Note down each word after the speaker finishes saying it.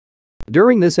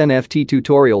During this NFT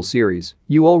tutorial series,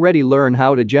 you already learn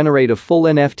how to generate a full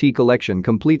NFT collection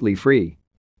completely free.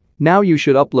 Now you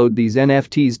should upload these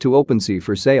NFTs to OpenSea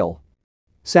for sale.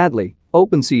 Sadly,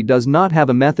 OpenSea does not have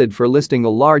a method for listing a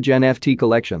large NFT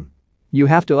collection. You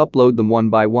have to upload them one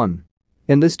by one.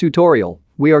 In this tutorial,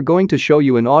 we are going to show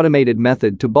you an automated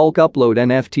method to bulk upload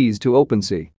NFTs to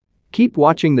OpenSea. Keep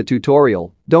watching the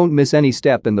tutorial, don't miss any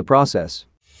step in the process.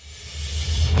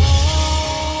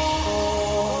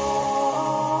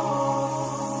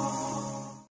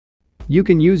 You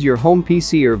can use your home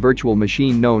PC or virtual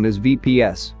machine known as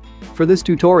VPS. For this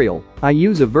tutorial, I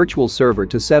use a virtual server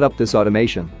to set up this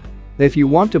automation. If you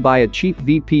want to buy a cheap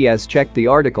VPS, check the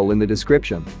article in the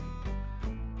description.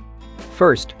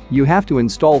 First, you have to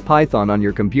install Python on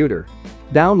your computer.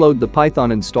 Download the Python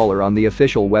installer on the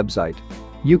official website.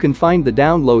 You can find the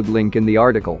download link in the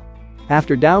article.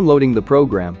 After downloading the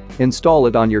program, install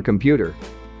it on your computer.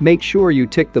 Make sure you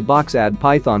tick the box Add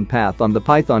Python path on the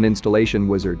Python installation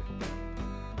wizard.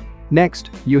 Next,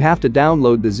 you have to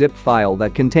download the zip file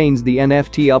that contains the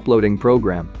NFT uploading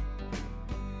program.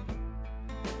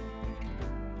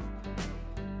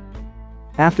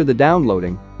 After the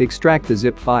downloading, extract the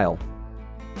zip file.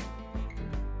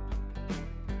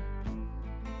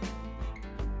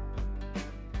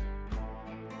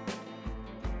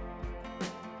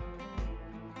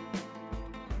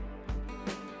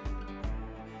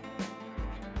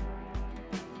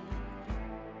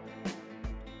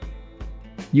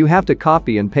 You have to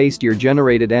copy and paste your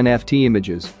generated NFT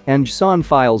images and JSON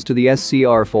files to the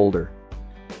SCR folder.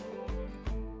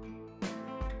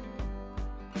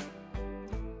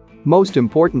 Most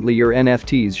importantly, your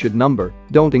NFTs should number,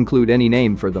 don't include any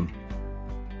name for them.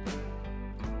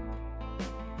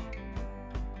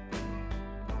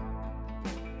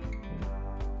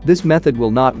 This method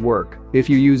will not work if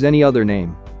you use any other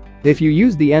name. If you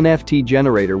use the NFT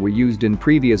generator we used in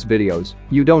previous videos,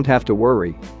 you don't have to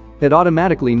worry. It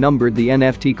automatically numbered the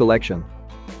NFT collection.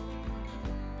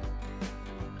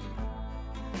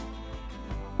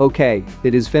 Okay,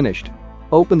 it is finished.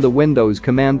 Open the Windows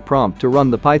command prompt to run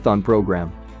the Python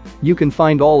program. You can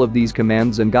find all of these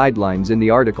commands and guidelines in the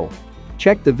article.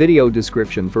 Check the video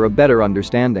description for a better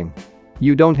understanding.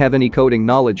 You don't have any coding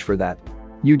knowledge for that.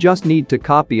 You just need to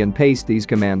copy and paste these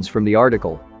commands from the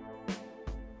article.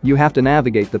 You have to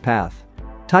navigate the path.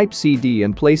 Type CD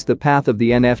and place the path of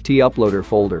the NFT uploader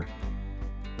folder.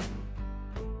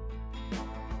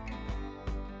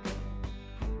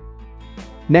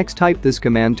 Next, type this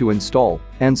command to install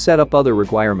and set up other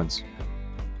requirements.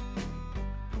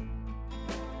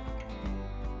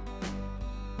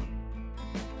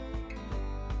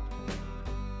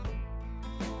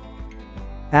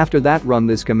 After that, run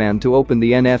this command to open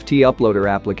the NFT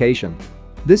uploader application.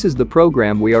 This is the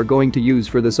program we are going to use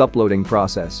for this uploading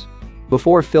process.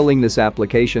 Before filling this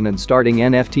application and starting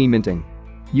NFT minting,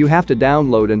 you have to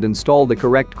download and install the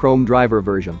correct Chrome driver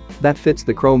version that fits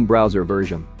the Chrome browser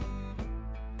version.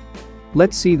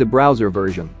 Let's see the browser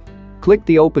version. Click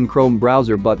the Open Chrome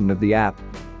browser button of the app.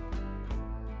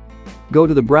 Go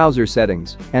to the browser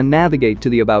settings and navigate to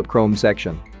the About Chrome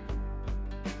section.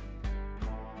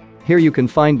 Here you can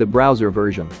find the browser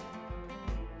version.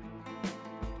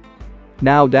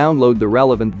 Now download the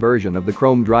relevant version of the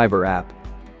Chrome driver app.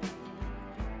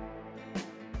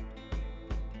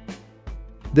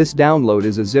 This download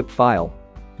is a zip file.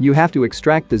 You have to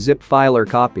extract the zip file or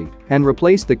copy and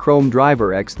replace the Chrome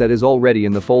driver X that is already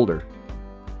in the folder.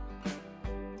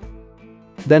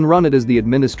 Then run it as the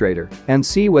administrator and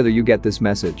see whether you get this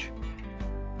message.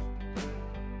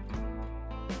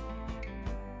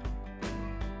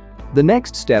 The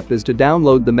next step is to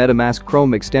download the Metamask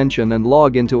Chrome extension and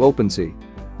log into OpenSea.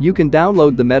 You can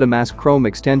download the Metamask Chrome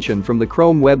extension from the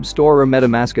Chrome Web Store or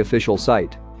Metamask official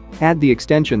site. Add the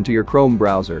extension to your Chrome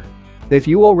browser. If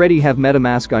you already have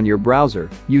Metamask on your browser,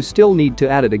 you still need to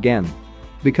add it again,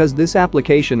 because this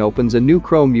application opens a new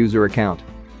Chrome user account.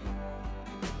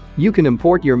 You can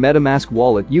import your Metamask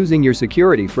wallet using your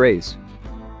security phrase.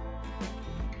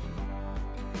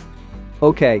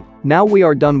 Okay, now we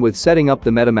are done with setting up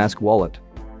the Metamask wallet.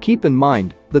 Keep in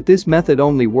mind that this method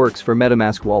only works for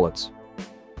Metamask wallets.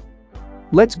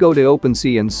 Let's go to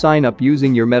OpenSea and sign up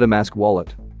using your Metamask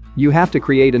wallet. You have to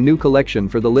create a new collection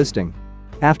for the listing.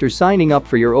 After signing up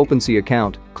for your OpenSea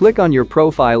account, click on your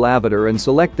profile avatar and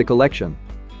select the collection.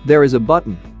 There is a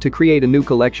button to create a new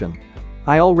collection.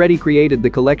 I already created the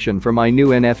collection for my new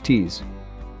NFTs.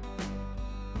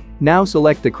 Now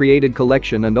select the created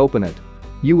collection and open it.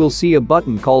 You will see a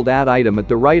button called Add Item at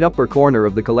the right upper corner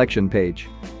of the collection page.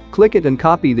 Click it and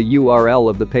copy the URL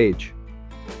of the page.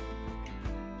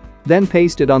 Then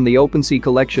paste it on the OpenSea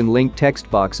collection link text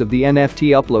box of the NFT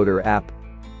uploader app.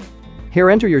 Here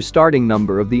enter your starting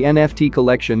number of the NFT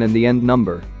collection and the end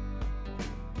number.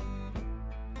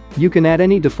 You can add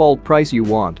any default price you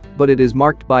want, but it is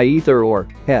marked by Ether or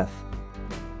ETH.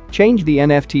 Change the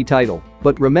NFT title,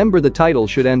 but remember the title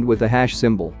should end with a hash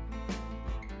symbol.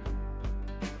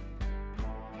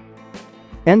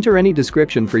 Enter any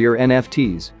description for your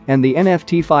NFTs and the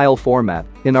NFT file format,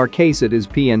 in our case it is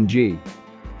PNG.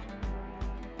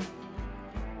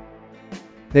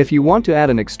 If you want to add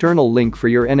an external link for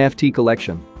your NFT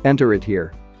collection, enter it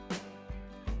here.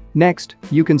 Next,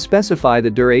 you can specify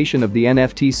the duration of the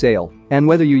NFT sale and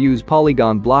whether you use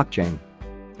Polygon blockchain.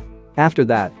 After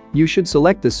that, you should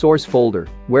select the source folder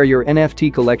where your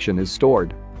NFT collection is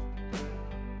stored.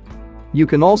 You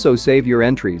can also save your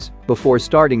entries before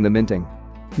starting the minting.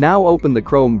 Now open the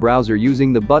Chrome browser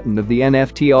using the button of the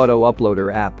NFT Auto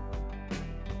Uploader app.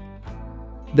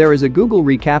 There is a Google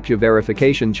Re-Captcha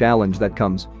verification challenge that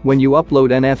comes when you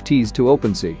upload NFTs to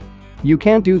OpenSea. You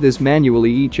can't do this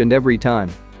manually each and every time.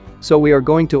 So we are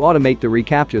going to automate the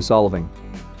Re-Captcha solving.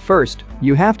 First,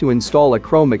 you have to install a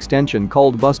Chrome extension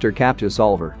called Buster Captcha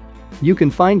Solver. You can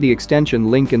find the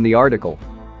extension link in the article.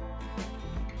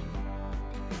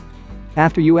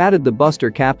 After you added the Buster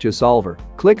Captcha Solver,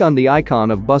 click on the icon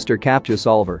of Buster Captcha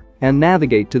Solver and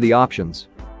navigate to the options.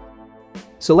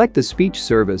 Select the speech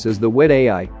service as the WIT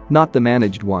AI, not the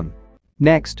managed one.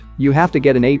 Next, you have to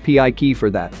get an API key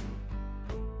for that.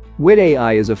 WIT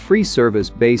AI is a free service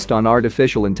based on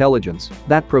artificial intelligence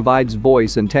that provides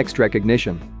voice and text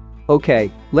recognition.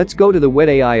 Okay, let's go to the WIT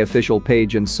AI official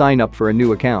page and sign up for a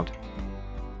new account.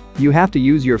 You have to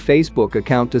use your Facebook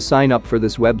account to sign up for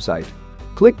this website.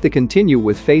 Click the Continue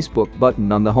with Facebook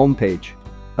button on the homepage.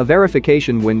 A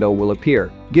verification window will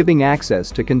appear, giving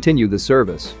access to continue the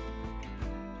service.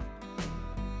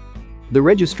 The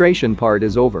registration part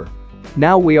is over.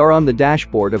 Now we are on the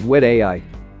dashboard of WIT AI.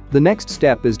 The next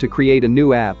step is to create a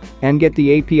new app and get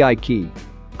the API key.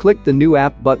 Click the New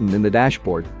App button in the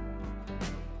dashboard.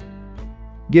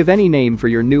 Give any name for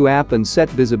your new app and set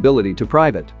visibility to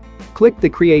private. Click the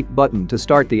Create button to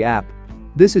start the app.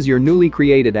 This is your newly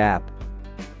created app.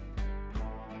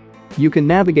 You can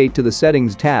navigate to the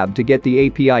Settings tab to get the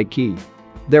API key.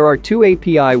 There are two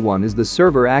API, one is the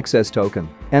Server Access Token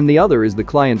and the other is the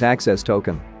Client Access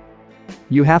Token.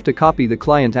 You have to copy the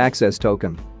Client Access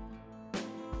Token.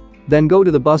 Then go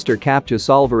to the Buster Captcha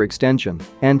Solver extension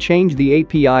and change the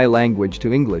API language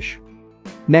to English.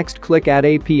 Next click Add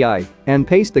API and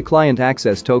paste the Client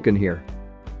Access Token here.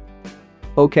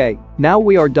 Okay, now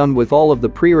we are done with all of the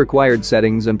pre-required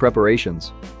settings and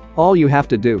preparations. All you have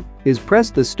to do is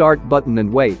press the Start button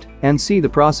and wait and see the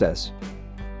process.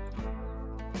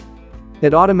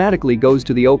 It automatically goes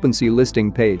to the OpenSea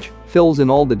listing page, fills in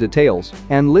all the details,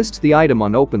 and lists the item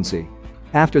on OpenSea.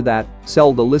 After that,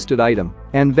 sell the listed item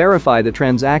and verify the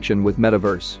transaction with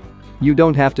Metaverse. You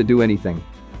don't have to do anything.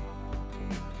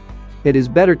 It is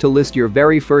better to list your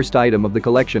very first item of the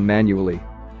collection manually.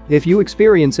 If you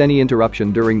experience any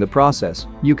interruption during the process,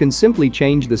 you can simply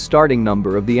change the starting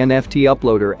number of the NFT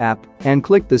uploader app and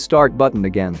click the Start button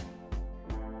again.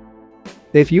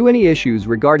 If you have any issues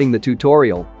regarding the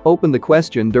tutorial, open the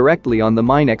question directly on the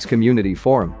MineX community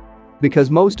forum.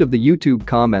 Because most of the YouTube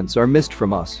comments are missed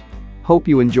from us. Hope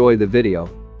you enjoy the video.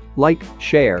 Like,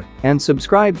 share, and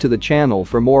subscribe to the channel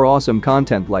for more awesome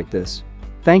content like this.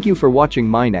 Thank you for watching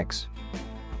MineX.